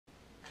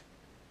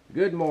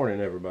Good morning,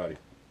 everybody.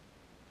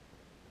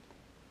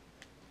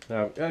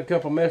 Now, I've got a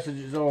couple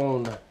messages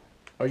on,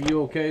 are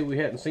you okay? We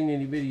hadn't seen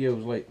any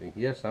videos lately.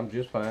 Yes, I'm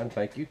just fine,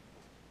 thank you.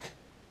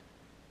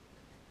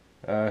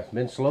 It's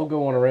been slow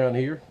going around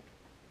here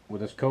with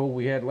this cold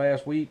we had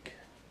last week.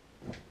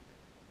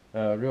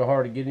 Real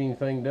hard to get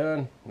anything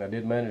done. I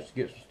did manage to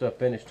get some stuff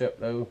finished up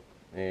though,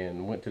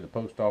 and went to the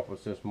post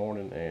office this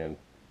morning and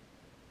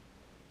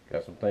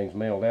got some things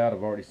mailed out.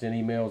 I've already sent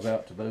emails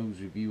out to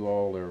those of you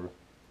all that are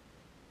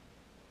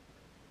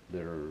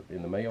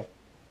in the mail.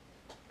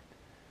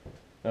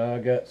 I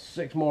got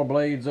 6 more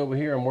blades over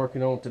here I'm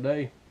working on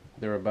today.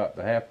 They're about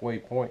the halfway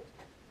point.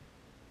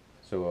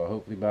 So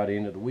hopefully by the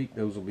end of the week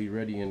those will be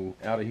ready and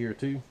out of here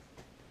too.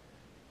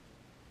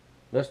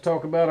 Let's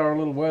talk about our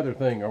little weather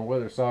thing, our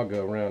weather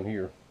saga around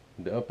here,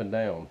 the up and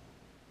down.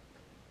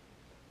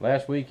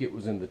 Last week it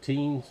was in the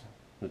teens,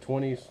 the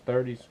 20s,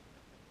 30s,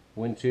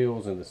 wind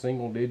chills in the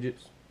single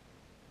digits.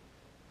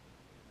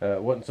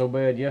 It wasn't so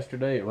bad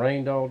yesterday. It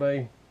rained all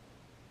day.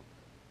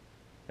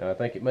 I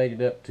think it made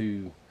it up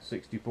to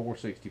 64,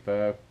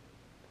 65.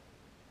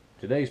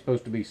 Today's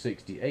supposed to be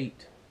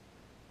 68.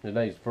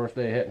 Today's the first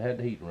day I hadn't had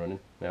the heat running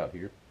out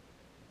here.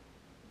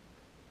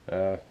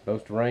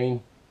 Supposed to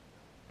rain,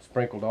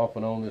 sprinkled off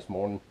and on this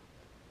morning.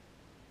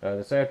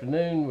 This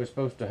afternoon we're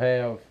supposed to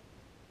have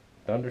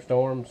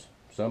thunderstorms,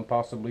 some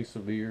possibly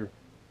severe,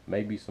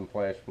 maybe some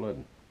flash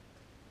flooding.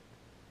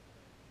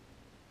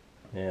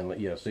 And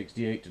yeah,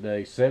 68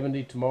 today,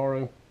 70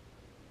 tomorrow,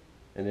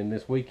 and then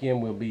this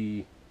weekend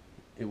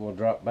it will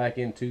drop back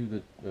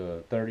into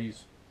the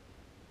 30s.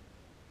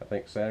 I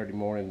think Saturday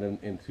morning, then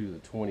into the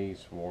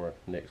 20s for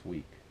next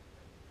week.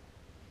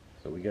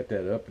 So we got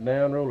that up and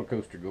down roller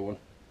coaster going,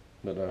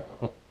 but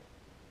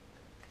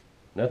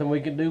nothing we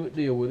can do but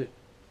deal with it.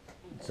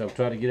 So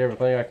try to get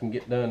everything I can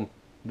get done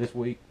this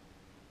week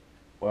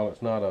while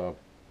it's not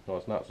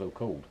so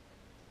cold.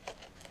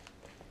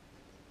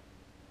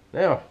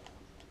 Now,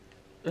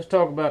 let's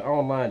talk about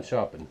online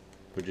shopping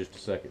for just a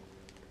second.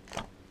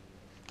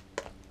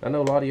 I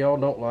know a lot of y'all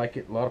don't like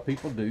it. A lot of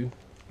people do.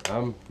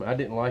 I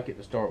didn't like it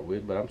to start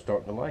with, but I'm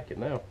starting to like it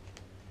now.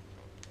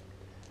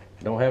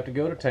 Don't have to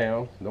go to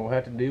town. Don't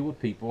have to deal with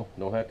people.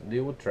 Don't have to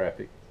deal with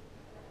traffic.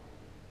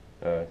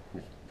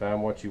 Just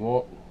find what you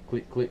want.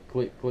 Click, click,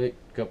 click, click.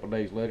 A couple of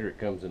days later, it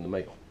comes in the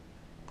mail.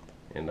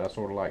 And I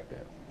sort of like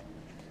that.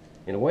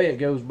 In a way, it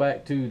goes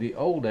back to the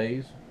old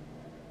days,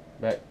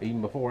 back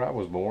even before I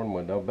was born,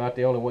 when about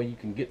the only way you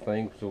can get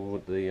things was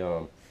with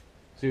the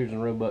Sears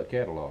and Roebuck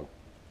catalog.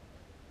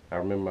 I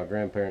remember my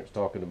grandparents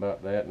talking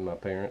about that and my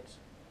parents.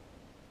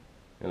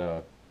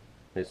 And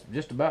it's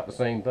just about the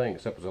same thing,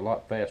 except it's a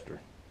lot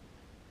faster.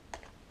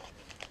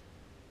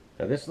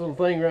 Now this little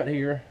thing right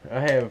here,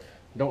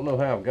 don't know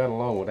how I've got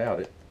along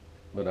without it,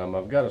 but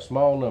I've got a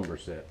small number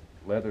set,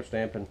 leather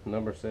stamping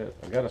number set.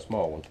 I've got a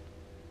small one,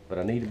 but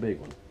I need a big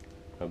one.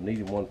 I've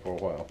needed one for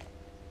a while.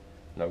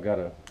 And I've got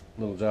a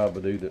little job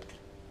to do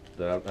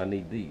that I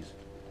need these.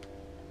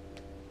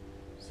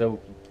 So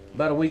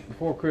about a week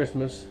before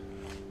Christmas,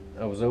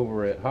 I was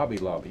over at Hobby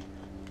Lobby.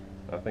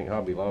 I think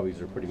Hobby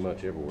Lobbies are pretty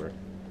much everywhere.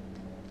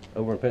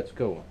 Over in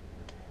Pensacola.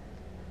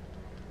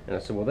 And I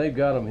said, well, they've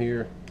got them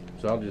here,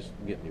 so I'll just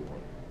get me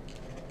one.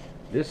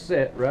 This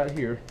set right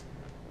here,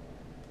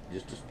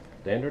 just a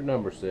standard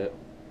number set,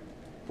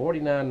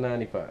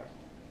 $49.95.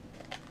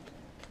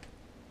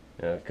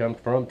 It comes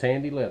from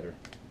Tandy Leather.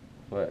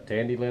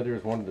 Tandy Leather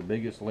is one of the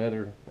biggest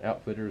leather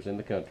outfitters in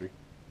the country.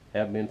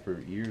 Have been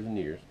for years and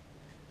years.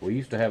 We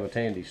used to have a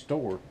Tandy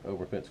store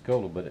over in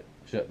Pensacola, but it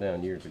shut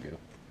down years ago.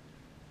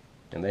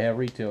 And they have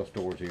retail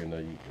stores here in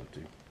there you can go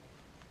to.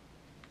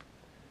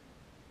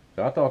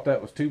 So I thought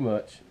that was too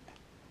much.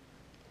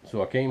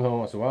 So I came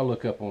home, I said, well, I'll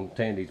look up on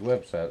Tandy's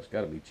website. It's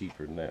got to be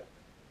cheaper than that.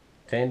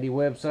 Tandy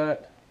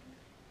website,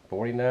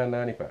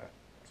 $49.95.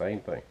 Same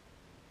thing.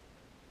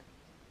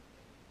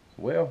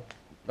 Well,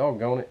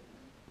 doggone it.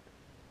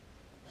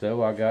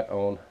 So I got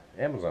on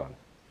Amazon,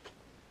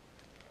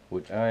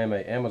 which I am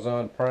a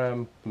Amazon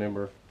Prime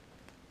member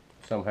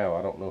somehow.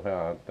 I don't know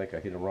how. I think I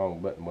hit a wrong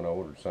button when I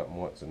ordered something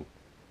once and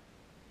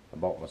I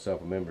bought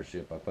myself a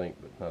membership, I think,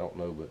 but I don't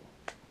know. But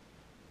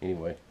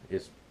anyway,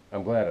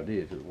 I'm glad I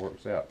did because it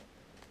works out.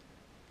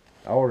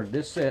 I ordered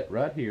this set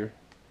right here.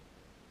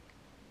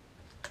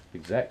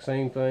 Exact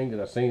same thing that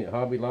I seen at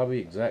Hobby Lobby.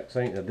 Exact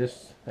same. Now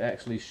this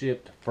actually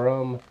shipped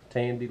from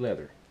Tandy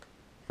Leather,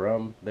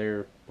 from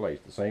their place,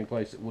 the same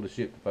place it would have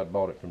shipped if I'd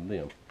bought it from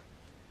them.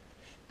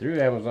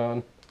 Through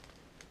Amazon,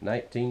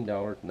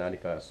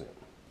 $19.95.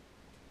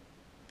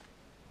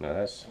 Now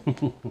that's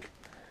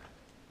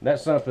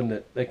that's something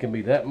that can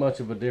be that much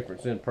of a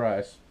difference in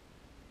price,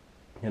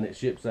 and it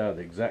ships out of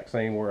the exact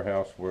same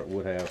warehouse where it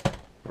would have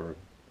for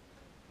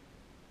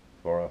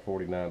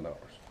 $49.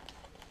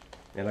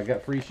 And I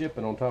got free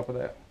shipping on top of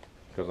that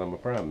because I'm a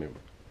Prime member.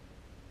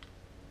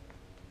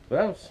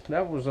 So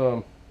that was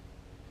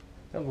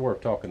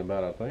worth talking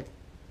about, I think.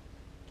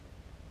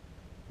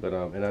 But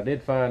and I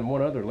did find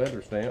one other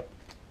leather stamp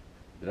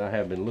that I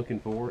have been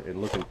looking for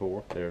and looking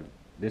for.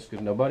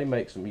 Nobody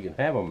makes them. You can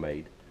have them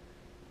made.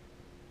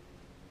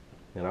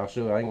 And I'll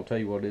show. I ain't gonna tell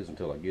you what it is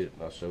until I get it,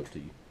 and I'll show it to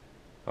you.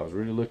 I was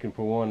really looking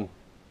for one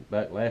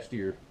back last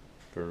year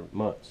for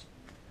months.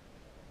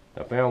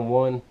 I found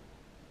one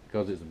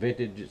because it's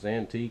vintage, it's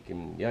antique,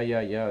 and yeah.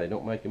 They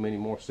don't make them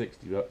anymore.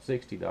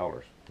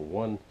 $60 for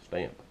one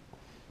stamp.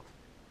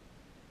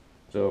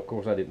 So of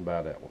course I didn't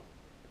buy that one.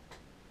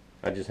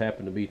 I just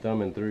happened to be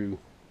thumbing through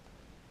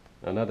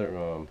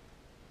another.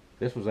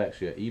 This was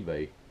actually an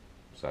eBay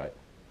site.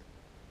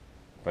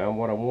 Found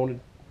what I wanted,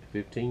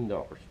 $15,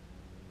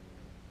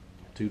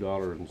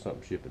 $2 and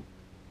something shipping.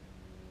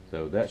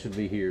 So that should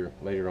be here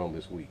later on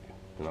this week,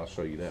 and I'll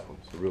show you that one.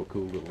 It's a real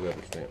cool little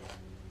leather stamp.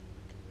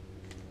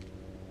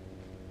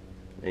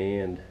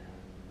 And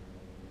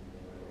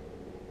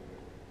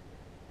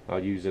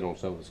I'll use it on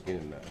some of the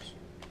skinning knives.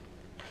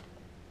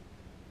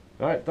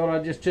 Alright, thought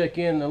I'd just check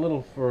in a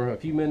little for a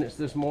few minutes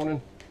this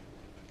morning.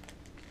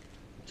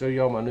 Show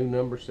y'all my new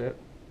number set.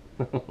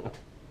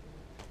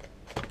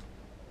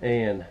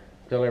 And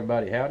tell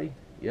everybody howdy.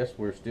 Yes,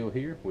 we're still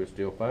here. We're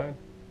still fine.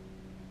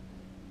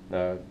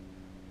 Not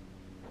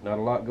a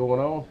lot going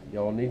on.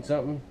 Y'all need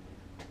something?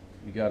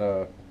 You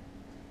got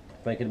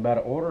thinking about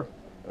an order?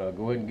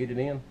 Go ahead and get it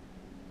in.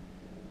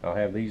 I'll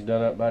have these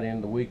done up by the end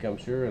of the week, I'm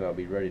sure, and I'll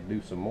be ready to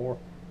do some more.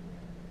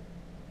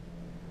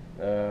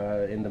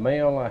 In the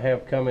mail, I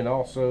have coming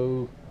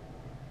also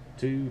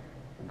 2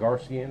 gar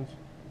skins.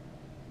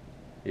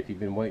 If you've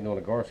been waiting on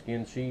a gar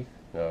skin sheath,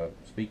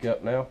 speak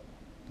up now,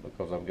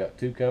 because I've got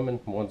 2 coming.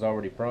 One's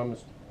already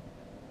promised.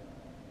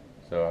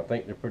 So I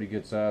think they're pretty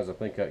good size. I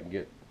think I can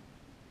get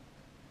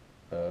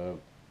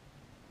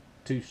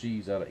 2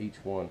 sheaths out of each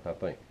one, I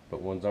think,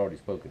 but one's already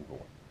spoken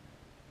for.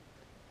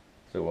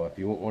 So if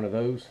you want one of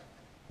those,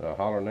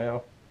 holler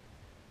now.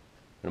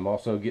 And I'm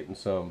also getting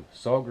some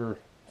sauger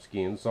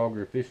skins,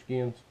 sauger fish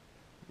skins,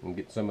 and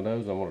get some of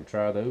those. I want to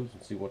try those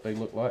and see what they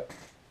look like.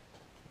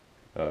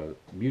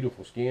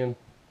 Beautiful skin.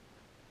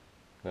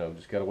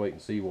 Just gotta wait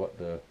and see what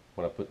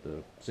when I put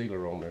the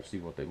sealer on there, see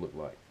what they look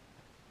like.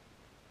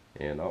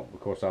 And of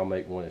course I'll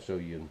make one and show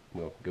you, and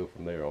we'll go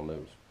from there on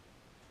those.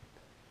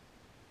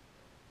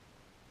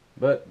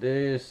 But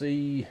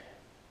see,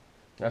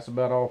 that's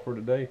about all for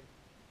today.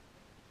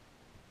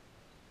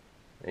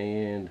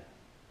 And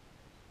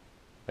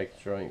making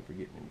sure I ain't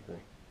forgetting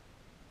anything.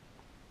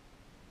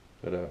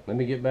 But let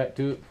me get back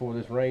to it before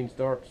this rain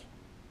starts.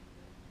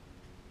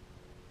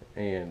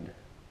 And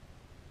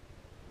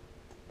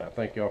I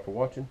thank y'all for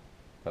watching.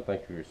 I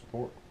thank you for your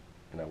support,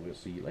 and I will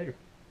see you later.